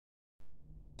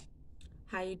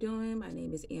How you doing? My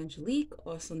name is Angelique,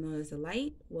 also known as The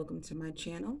Light. Welcome to my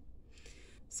channel.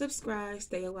 Subscribe,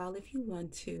 stay a while if you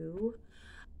want to.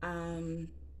 Um,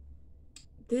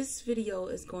 this video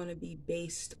is going to be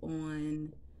based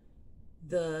on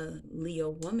the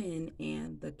Leo woman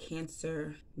and the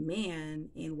Cancer man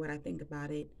and what I think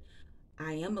about it.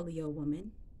 I am a Leo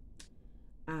woman.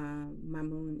 My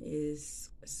moon is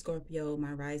Scorpio.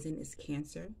 My rising is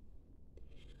Cancer.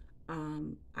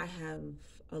 I have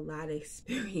a lot of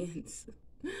experience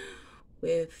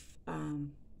with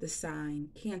the sign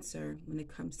Cancer when it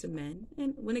comes to men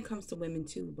and when it comes to women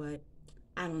too, but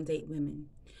I don't date women.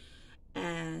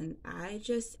 And I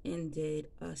just ended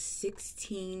a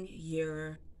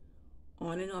 16-year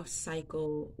on and off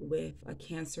cycle with a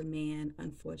Cancer man,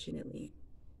 unfortunately.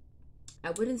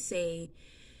 I wouldn't say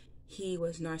he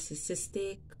was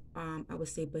narcissistic. I would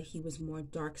say, but he was more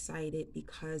dark-sided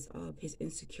because of his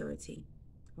insecurity.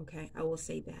 Okay, I will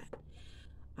say that.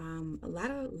 A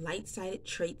lot of light-sided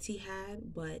traits he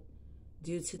had, but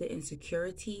due to the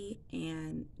insecurity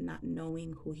and not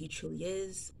knowing who he truly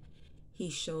is, he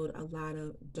showed a lot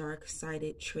of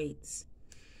dark-sided traits.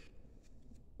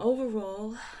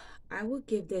 Overall, I would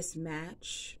give this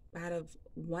match out of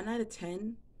 1 out of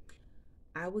 10.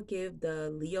 I would give the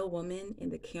Leo woman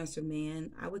and the Cancer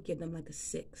man, I would give them like a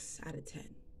 6 out of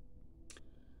 10.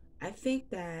 I think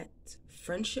that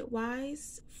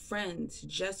friendship-wise, friends,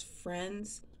 just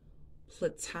friends,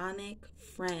 platonic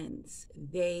friends,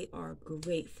 they are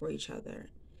great for each other.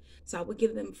 So I would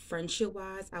give them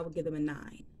friendship-wise, I would give them a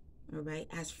 9. All right,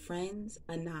 as friends,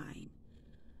 a 9.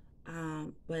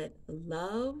 But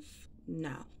love,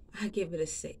 no, I give it a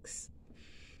 6.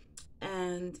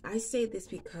 And I say this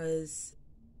because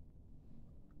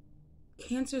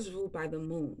Cancer is ruled by the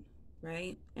moon,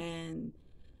 right? And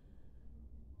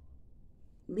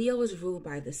Leo is ruled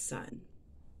by the sun.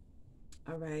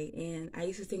 All right. And I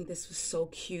used to think this was so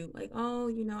cute. Like, oh,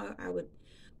 I would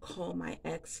call my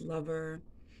ex-lover,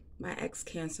 my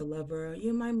ex-Cancer lover,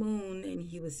 you're my moon. And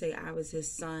he would say I was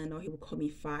his sun, or he would call me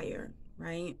fire,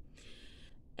 right?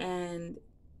 And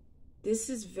this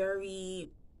is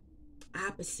very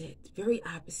opposite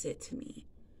to me.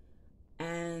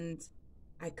 And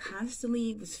I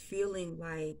constantly was feeling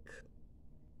like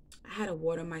I had to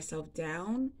water myself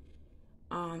down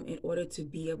in order to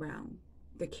be around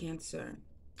the Cancer.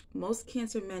 Most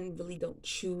Cancer men really don't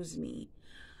choose me.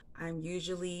 I'm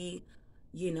usually,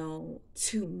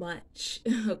 too much,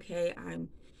 okay? I'm,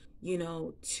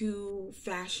 too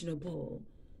fashionable,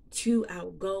 too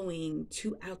outgoing,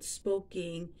 too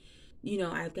outspoken.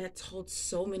 I've got told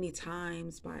so many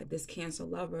times by this Cancer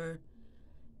lover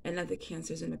and other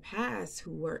Cancers in the past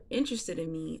who were interested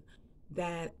in me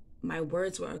that my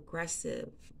words were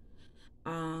aggressive,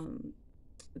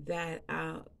 that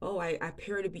I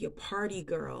appear to be a party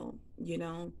girl,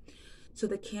 so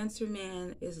the Cancer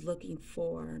man is looking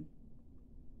for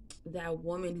that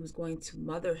woman who's going to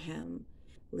mother him.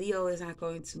 Leo is not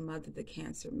going to mother the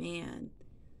Cancer man.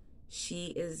 She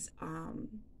is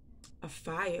a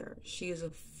fire. She is a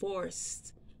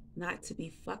force not to be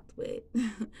fucked with.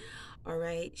 All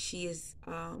right, she is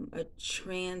a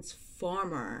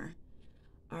transformer.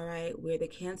 All right, where the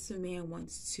Cancer man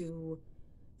wants to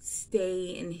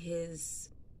stay in his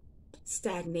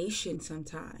stagnation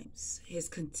sometimes, his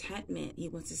contentment. He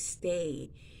wants to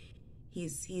stay.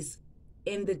 He's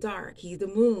in the dark. He's the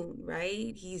moon,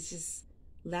 right? He's just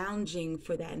lounging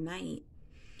for that night.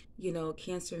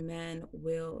 Cancer men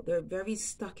they're very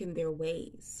stuck in their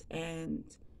ways, and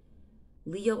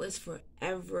Leo is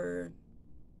forever,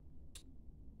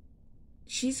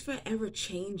 she's forever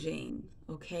changing,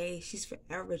 okay? She's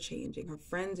forever changing. Her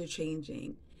friends are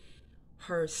changing.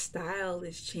 Her style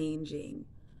is changing.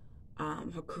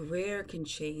 Her career can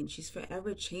change. She's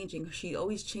forever changing. She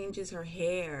always changes her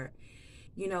hair.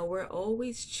 We're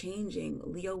always changing.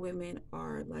 Leo women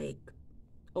are like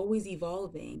always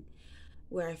evolving.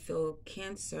 Where I feel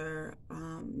Cancer,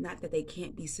 not that they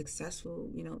can't be successful,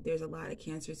 there's a lot of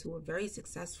Cancers who are very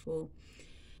successful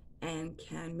and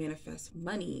can manifest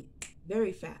money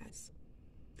very fast.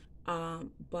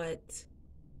 But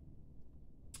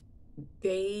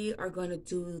they are going to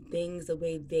do things the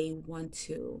way they want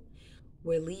to.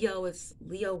 Where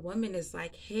Leo woman is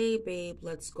like, hey babe,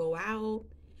 let's go out.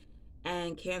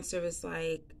 And Cancer is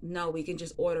like, no, we can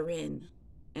just order in.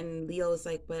 And Leo is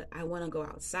like, but I want to go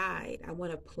outside. I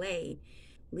want to play.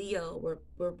 Leo,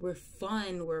 we're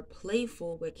fun. We're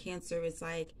playful. Where Cancer is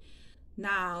like,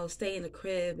 nah, I'll stay in the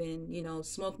crib and,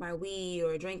 smoke my weed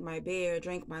or drink my beer,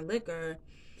 drink my liquor,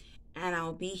 and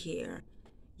I'll be here.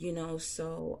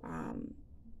 So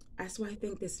that's why I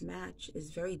think this match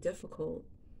is very difficult.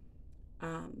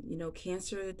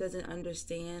 Cancer doesn't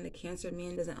understand, the Cancer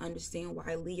man doesn't understand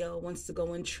why Leo wants to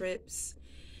go on trips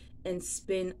and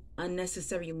spend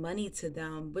unnecessary money to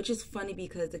them, which is funny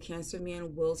because the Cancer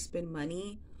man will spend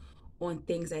money on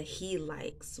things that he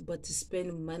likes, but to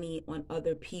spend money on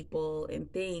other people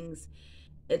and things,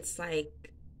 it's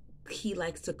like he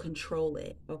likes to control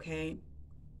it, okay?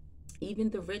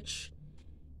 Even the rich,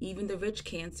 even the rich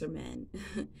Cancer men,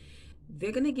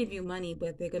 they're going to give you money,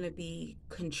 but they're going to be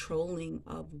controlling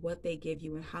of what they give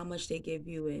you and how much they give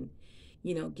you, and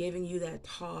giving you that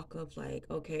talk of like,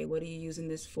 okay, what are you using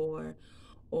this for?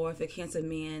 Or if a Cancer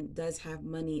man does have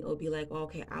money, it'll be like,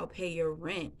 okay, I'll pay your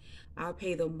rent, I'll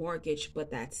pay the mortgage, but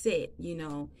that's it.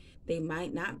 They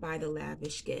might not buy the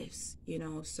lavish gifts,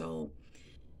 so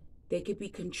they could be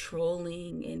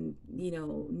controlling and,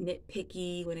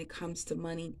 nitpicky when it comes to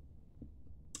money.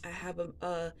 I have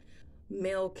a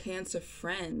male Cancer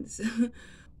friends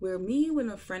where when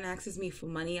a friend asks me for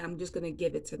money, I'm just going to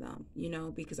give it to them,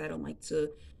 because I don't like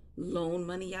to loan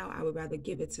money out. I would rather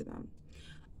give it to them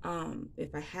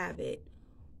if I have it.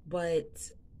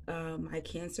 But my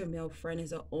Cancer male friend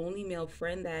is the only male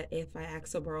friend that if I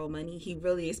ask to borrow money, he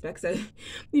really expects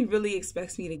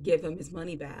me to give him his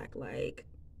money back. Like,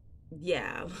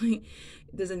 yeah,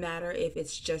 it doesn't matter if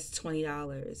it's just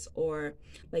 $20, or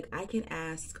like I can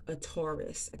ask a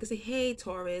Taurus. I can say, hey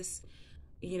Taurus,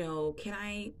 can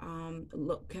I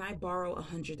borrow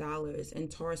 $100?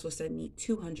 And Taurus will send me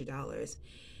 $200.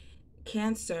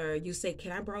 Cancer, you say,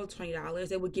 can I borrow $20?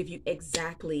 They would give you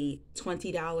exactly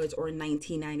 $20 or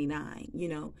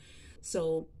 $19.99.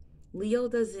 So Leo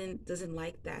doesn't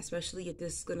like that, especially if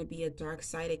this is going to be a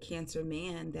dark-sided Cancer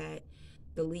man that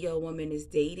the Leo woman is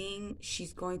dating.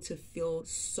 She's going to feel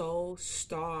so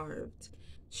starved.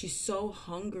 She's so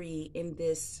hungry in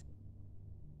this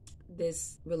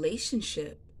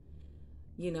relationship,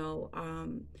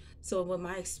 so with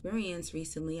my experience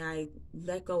recently, I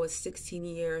let go a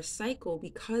 16-year cycle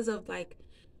because of like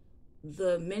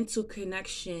the mental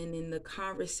connection and the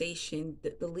conversation.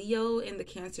 The Leo and the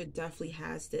Cancer definitely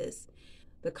has this.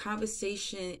 The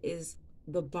conversation is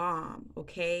the bomb,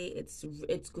 okay?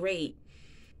 It's great.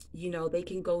 They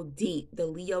can go deep. The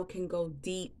Leo can go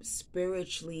deep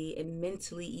spiritually and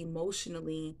mentally,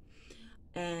 emotionally.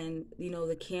 And,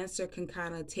 the Cancer can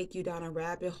kind of take you down a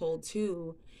rabbit hole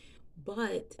too.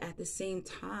 But at the same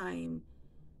time,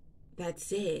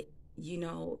 that's it.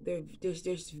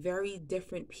 There's very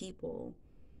different people.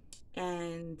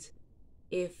 And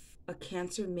if a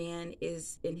Cancer man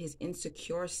is in his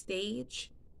insecure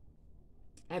stage,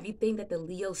 everything that the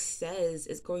Leo says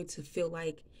is going to feel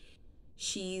like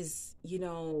she's,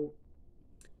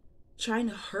 trying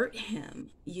to hurt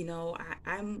him.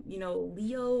 I'm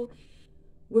Leo,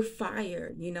 we're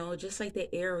fire, just like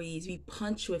the Aries, we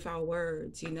punch with our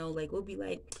words, like we'll be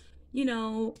like,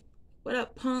 what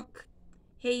up, punk?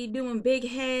 Hey, you doing, big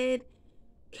head?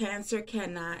 Cancer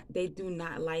they do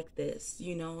not like this,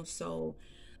 so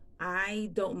I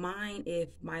don't mind if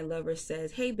my lover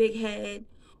says, hey, big head,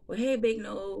 or hey, big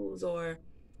nose, or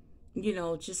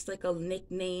just like a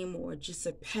nickname or just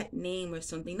a pet name or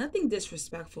something. Nothing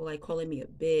disrespectful, like calling me a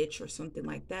bitch or something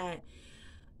like that.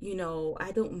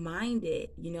 I don't mind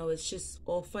it. It's just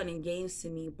all fun and games to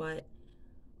me. But,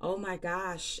 oh my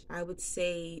gosh, I would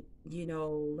say,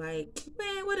 like,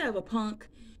 man, whatever, punk,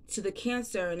 to the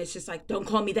Cancer. And it's just like, don't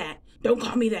call me that. Don't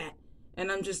call me that.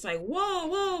 And I'm just like,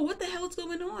 whoa, what the hell's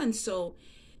going on? So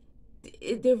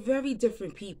they're very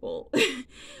different people.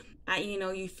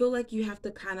 You feel like you have to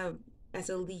kind of, as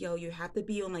a Leo, you have to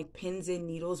be on like pins and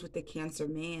needles with the Cancer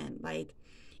man. Like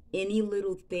any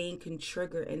little thing can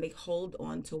trigger, and they hold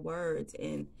on to words.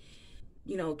 And,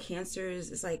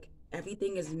 Cancers, it's like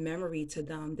everything is memory to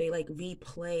them. They like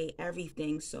replay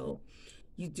everything. So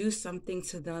you do something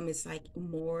to them, it's like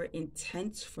more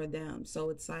intense for them. So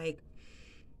it's like,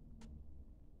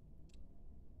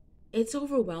 it's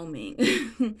overwhelming.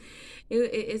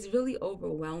 It's really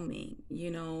overwhelming,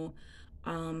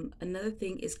 Another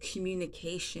thing is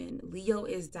communication. Leo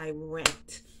is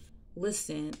direct.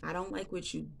 Listen, I don't like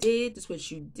what you did. This is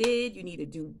what you did. You need to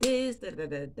do this. Da da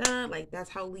da da. Like, that's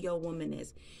how Leo woman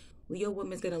is. Leo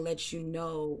woman's gonna let you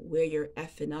know where you're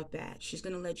effing up at. She's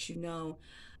gonna let you know,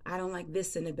 I don't like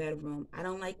this in the bedroom. I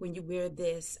don't like when you wear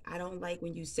this. I don't like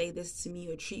when you say this to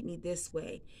me or treat me this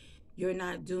way. You're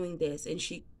not doing this. And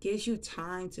she gives you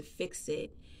time to fix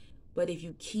it. But if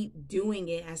you keep doing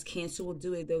it, as Cancer will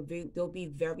do it, they'll be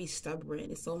very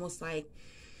stubborn. It's almost like,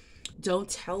 don't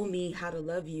tell me how to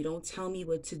love you. Don't tell me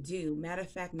what to do. Matter of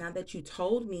fact, now that you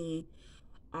told me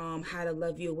how to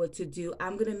love you or what to do,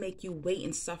 I'm going to make you wait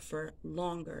and suffer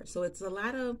longer. So it's a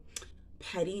lot of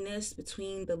pettiness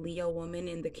between the Leo woman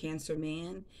and the Cancer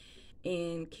man.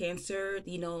 And Cancer,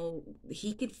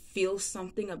 he could feel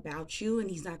something about you and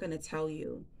he's not going to tell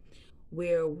you,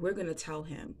 where we're going to tell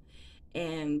him.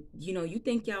 And you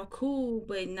think y'all cool,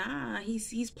 but nah,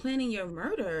 he's planning your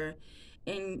murder.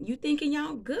 And you thinking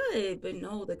y'all good, but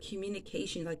no, the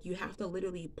communication, like, you have to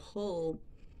literally pull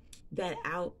that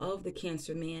out of the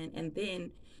Cancer man. And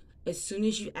then as soon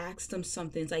as you ask them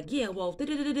something, it's like, yeah, well,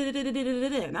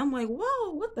 and I'm like,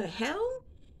 whoa, what the hell?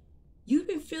 You've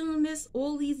been feeling this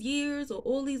all these years or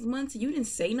all these months and you didn't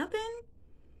say nothing?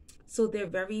 So they're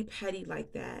very petty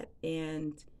like that.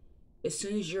 And as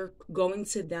soon as you're going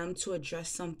to them to address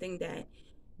something that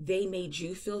they made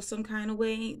you feel some kind of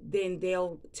way, then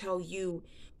they'll tell you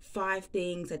 5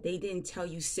 things that they didn't tell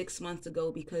you 6 months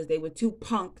ago because they were too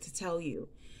punk to tell you.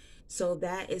 So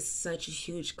that is such a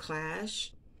huge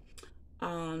clash.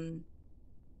 That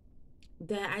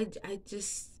I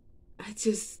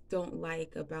just don't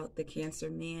like about the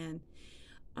Cancer man.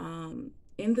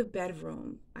 In the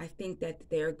bedroom, I think that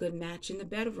they're a good match in the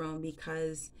bedroom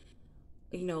because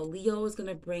Leo is going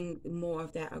to bring more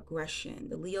of that aggression.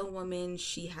 The Leo woman,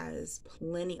 she has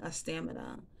plenty of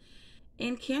stamina,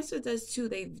 and Cancer does too.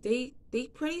 They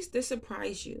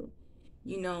surprise you.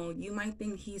 You might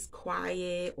think he's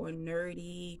quiet or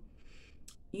nerdy,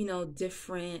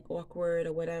 different, awkward,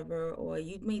 or whatever, or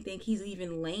you may think he's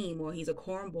even lame or he's a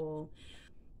cornball.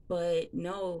 But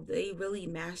no, they really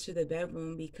master the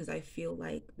bedroom because I feel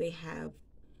like they have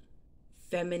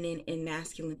feminine and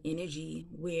masculine energy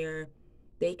where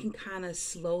they can kind of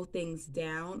slow things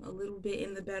down a little bit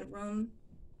in the bedroom,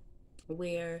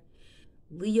 where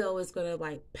Leo is going to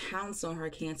like pounce on her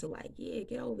Cancer, like, yeah,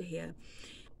 get over here.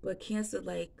 But Cancer,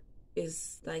 like,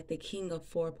 is like the king of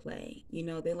foreplay.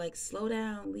 They're like, slow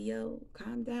down, Leo,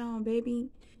 calm down, baby.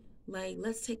 Like,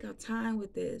 let's take our time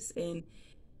with this. And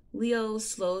Leo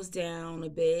slows down a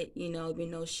bit,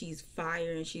 even though she's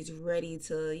fire and she's ready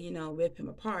to, rip him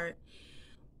apart.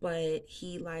 But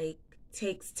he like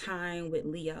takes time with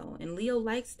Leo. And Leo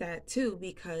likes that too,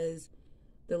 because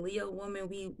the Leo woman,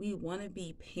 we want to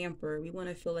be pampered. We want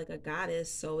to feel like a goddess.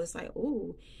 So it's like,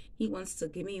 ooh, he wants to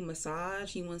give me a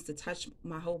massage. He wants to touch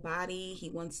my whole body. He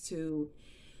wants to,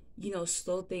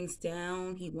 slow things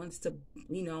down. He wants to,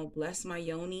 bless my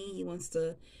yoni. He wants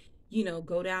to,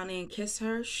 go down and kiss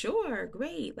her. Sure,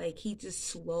 great. Like, he just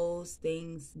slows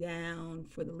things down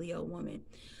for the Leo woman.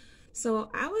 So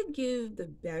I would give the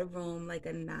bedroom like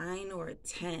a 9 or a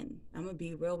 10. I'm going to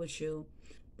be real with you.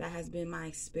 That has been my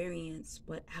experience.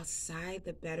 But outside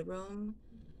the bedroom,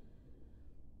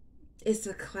 it's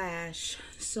a clash.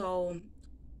 So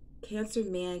Cancer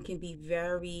man can be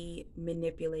very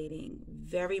manipulating,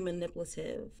 very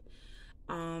manipulative.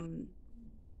 And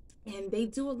they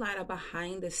do a lot of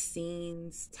behind the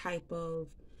scenes type of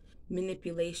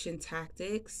manipulation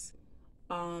tactics.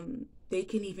 They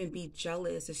can even be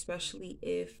jealous, especially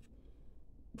if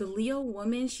the Leo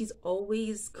woman, she's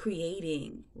always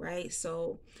creating, right?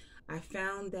 So I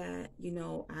found that,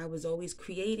 I was always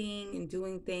creating and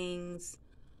doing things.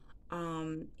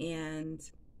 And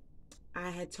I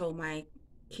had told my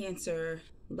Cancer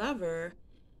lover,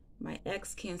 my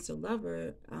ex-Cancer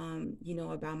lover,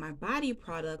 about my body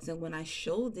products. And when I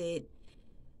showed it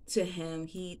to him,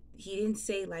 he didn't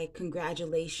say like,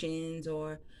 congratulations,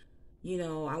 or,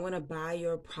 I want to buy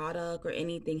your product or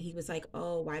anything. He was like,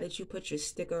 oh, why did you put your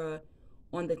sticker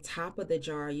on the top of the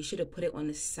jar? You should have put it on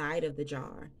the side of the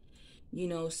jar.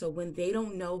 So when they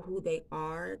don't know who they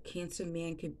are, Cancer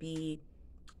man could be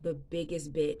the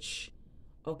biggest bitch.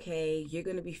 Okay, you're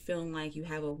going to be feeling like you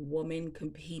have a woman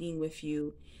competing with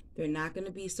you. They're not going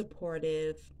to be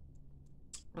supportive.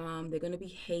 They're going to be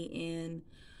hating.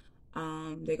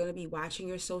 They're going to be watching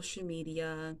your social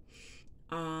media.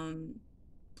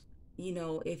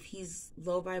 If he's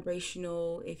low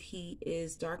vibrational, if he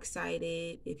is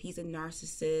dark-sided, if he's a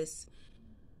narcissist,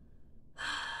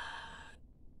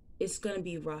 it's going to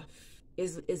be rough.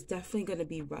 It's definitely going to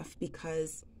be rough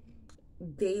because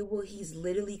he's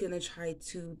literally going to try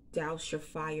to douse your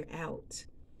fire out.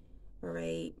 All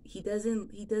right. He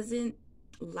doesn't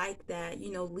like that.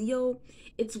 Leo,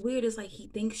 it's weird. It's like he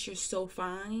thinks you're so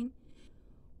fine,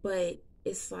 but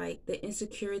it's like the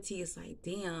insecurity is like,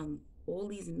 damn, all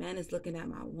these men is looking at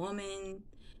my woman.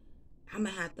 I'm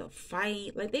gonna have to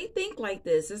fight. Like, they think like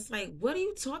this. It's like, what are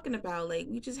you talking about? Like,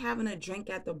 we just having a drink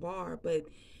at the bar, but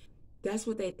that's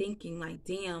what they're thinking. Like,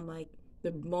 damn, like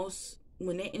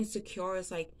when they're insecure,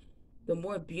 it's like the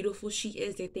more beautiful she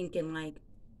is, they're thinking like,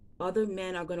 other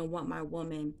men are gonna want my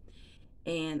woman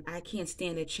and I can't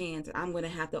stand a chance. I'm gonna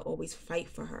have to always fight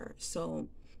for her. So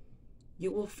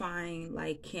you will find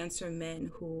like Cancer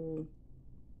men who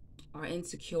are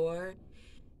insecure,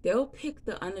 they'll pick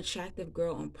the unattractive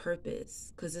girl on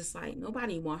purpose because it's like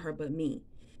nobody want her but me.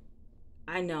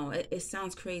 I know it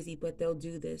sounds crazy, but they'll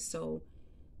do this. So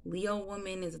Leo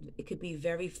woman is, it could be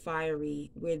very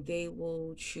fiery, where they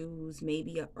will choose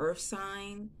maybe a earth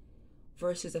sign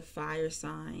versus a fire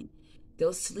sign.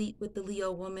 They'll sleep with the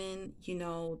Leo woman,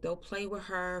 they'll play with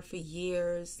her for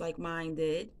years like mine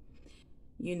did.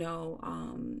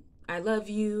 I love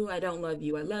you, I don't love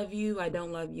you, I love you, I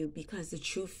don't love you, because the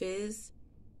truth is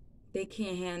they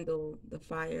can't handle the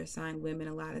fire sign women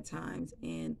a lot of times.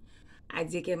 And I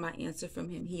did get my answer from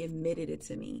him. He admitted it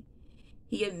to me.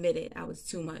 He admitted I was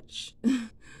too much,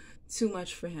 too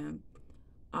much for him.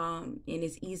 And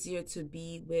it's easier to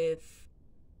be with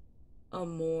a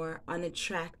more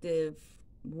unattractive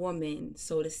woman,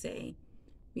 so to say,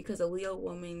 because a Leo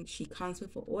woman, she comes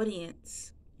with an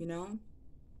audience,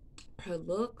 her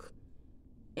look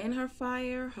and her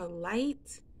fire, her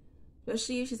light,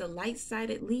 especially if she's a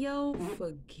light-sided Leo,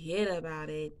 forget about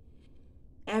it.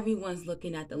 Everyone's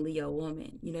looking at the Leo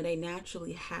woman. They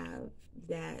naturally have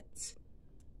that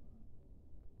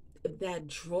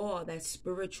draw, that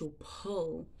spiritual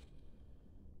pull.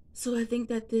 So I think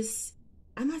that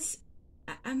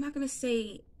I'm not gonna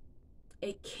say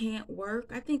it can't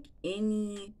work. I think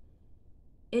any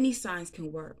signs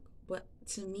can work, but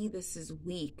to me this is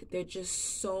weak. They're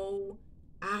just so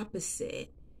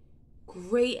opposite.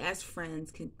 Great as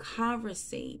friends, can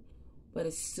conversate, but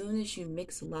as soon as you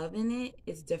mix love in it,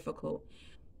 it's difficult.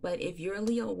 But if you're a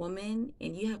Leo woman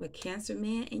and you have a Cancer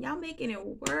man and y'all making it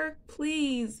work,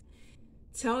 please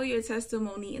tell your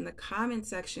testimony in the comment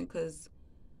section, because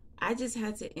I just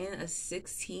had to end a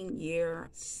 16-year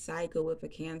cycle with a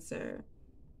Cancer.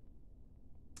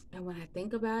 And when I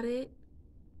think about it,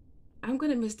 I'm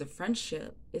going to miss the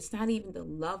friendship. It's not even the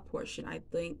love portion. I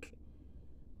think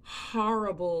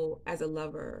horrible as a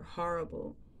lover,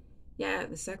 horrible. Yeah,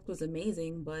 the sex was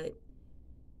amazing, but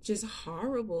just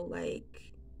horrible.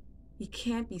 Like, you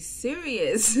can't be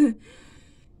serious.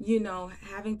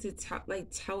 Having to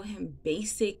tell him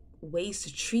basic ways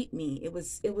to treat me. It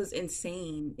was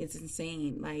insane. It's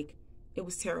insane. Like, it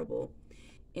was terrible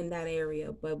in that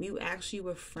area. But we actually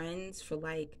were friends for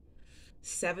like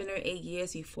 7 or 8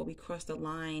 years before we crossed the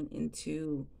line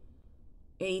into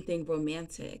anything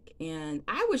romantic. And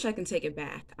I wish I can take it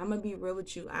back. I'm gonna be real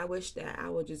with you. I wish that I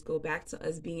would just go back to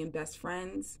us being best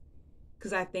friends,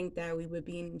 because I think that we would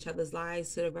be in each other's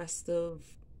lives for the rest of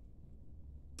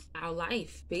our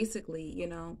life, basically.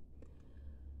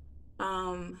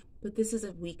 But this is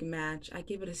a weak match. I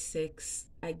give it a 6.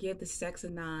 I give the sex a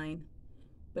 9,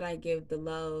 but I give the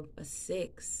love a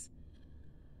 6.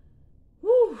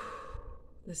 Woo!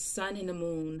 The sun and the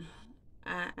moon.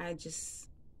 I just,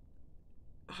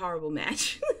 horrible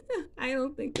match. I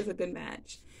don't think it's a good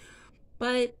match.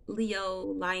 But Leo,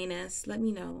 Lioness, let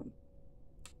me know.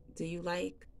 Do you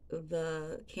like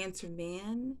the Cancer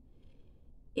man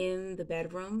in the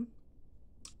bedroom,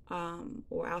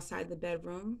 or outside the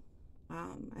bedroom?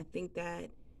 I think that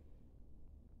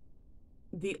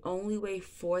the only way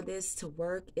for this to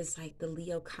work is like the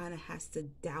Leo kind of has to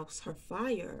douse her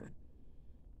fire.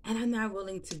 And I'm not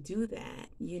willing to do that,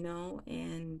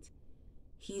 and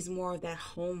he's more of that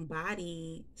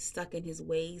homebody, stuck in his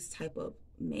ways type of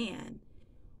man,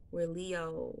 where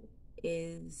Leo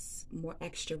is more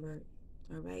extrovert.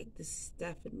 All right, this is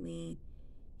definitely,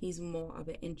 he's more of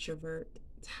an introvert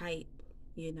type,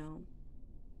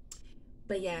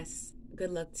 But yes,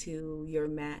 good luck to your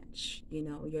match,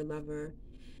 your lover,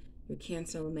 your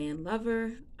Cancer man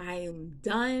lover. I am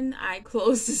done. I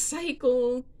closed the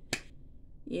cycle.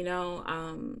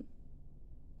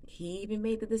 He even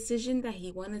made the decision that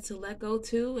he wanted to let go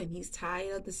too, and he's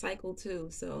tired of the cycle too.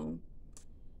 So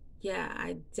yeah,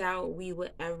 I doubt we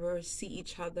would ever see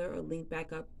each other or link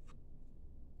back up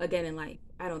again in life.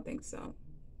 I don't think so.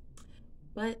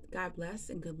 But God bless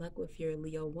and good luck with your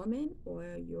Leo woman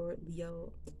or your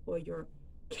Leo or your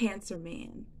Cancer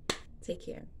man. Take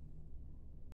care.